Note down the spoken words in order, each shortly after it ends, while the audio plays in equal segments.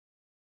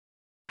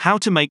How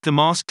to make the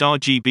masked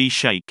RGB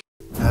shake.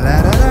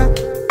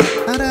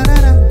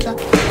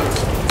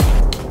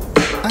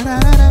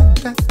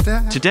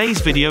 Today's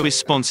video is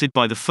sponsored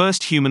by the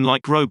first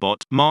human-like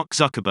robot, Mark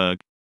Zuckerberg.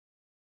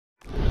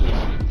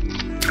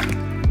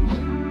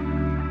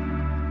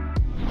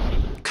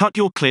 Cut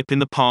your clip in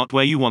the part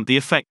where you want the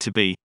effect to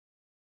be.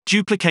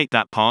 Duplicate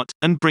that part,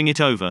 and bring it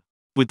over.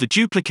 With the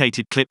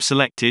duplicated clip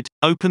selected,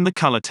 open the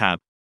Color tab.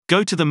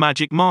 Go to the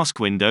Magic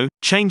Mask window,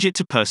 change it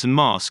to Person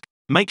Mask.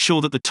 Make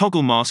sure that the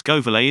toggle mask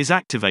overlay is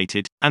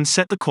activated, and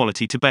set the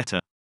quality to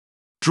better.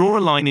 Draw a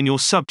line in your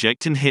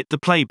subject and hit the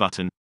play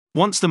button.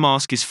 Once the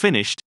mask is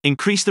finished,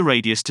 increase the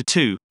radius to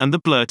 2, and the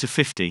blur to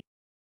 50.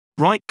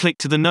 Right-click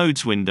to the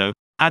Nodes window,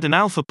 add an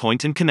alpha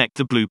point and connect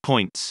the blue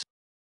points.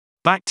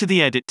 Back to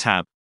the Edit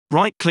tab.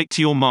 Right-click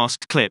to your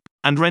masked clip,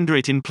 and render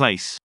it in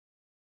place.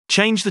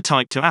 Change the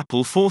type to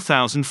Apple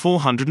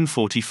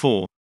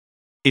 4444.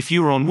 If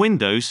you are on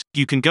Windows,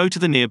 you can go to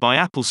the nearby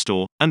Apple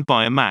Store, and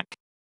buy a Mac.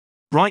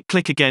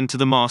 Right-click again to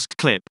the masked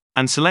clip,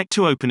 and select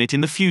to open it in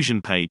the Fusion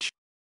page.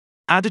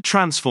 Add a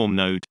transform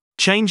node.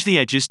 Change the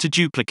edges to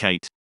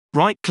duplicate.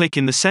 Right-click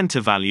in the center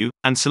value,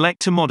 and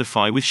select to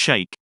modify with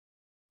shake.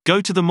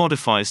 Go to the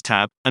Modifiers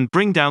tab, and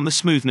bring down the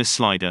smoothness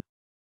slider.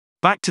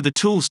 Back to the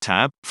Tools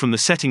tab, from the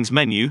Settings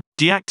menu,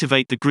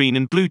 deactivate the green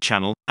and blue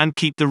channel, and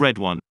keep the red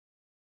one.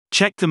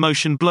 Check the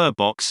Motion Blur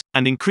box,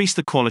 and increase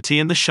the quality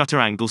and the shutter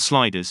angle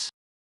sliders.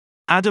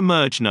 Add a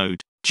Merge node.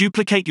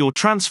 Duplicate your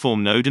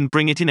transform node and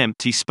bring it in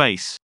empty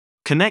space.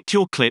 Connect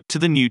your clip to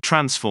the new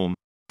transform.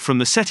 From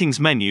the Settings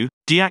menu,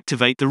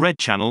 deactivate the red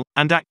channel,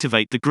 and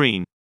activate the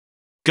green.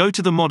 Go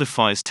to the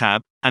Modifiers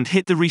tab, and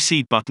hit the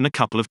Reseed button a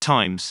couple of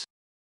times.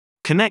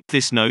 Connect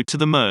this node to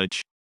the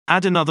Merge.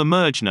 Add another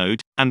Merge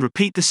node, and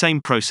repeat the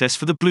same process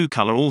for the blue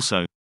color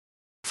also.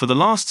 For the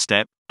last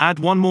step, add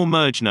one more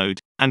Merge node,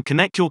 and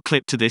connect your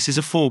clip to this as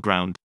a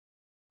foreground.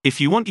 If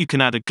you want, you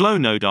can add a Glow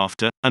node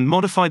after, and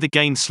modify the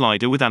gain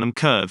slider with anim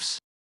curves.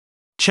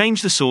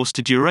 Change the source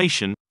to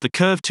duration, the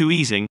curve to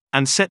easing,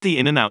 and set the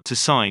in and out to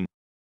sine.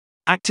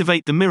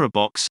 Activate the mirror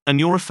box, and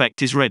your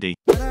effect is ready.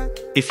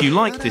 If you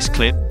liked this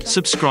clip,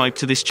 subscribe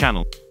to this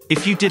channel.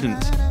 If you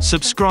didn't,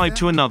 subscribe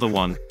to another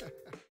one.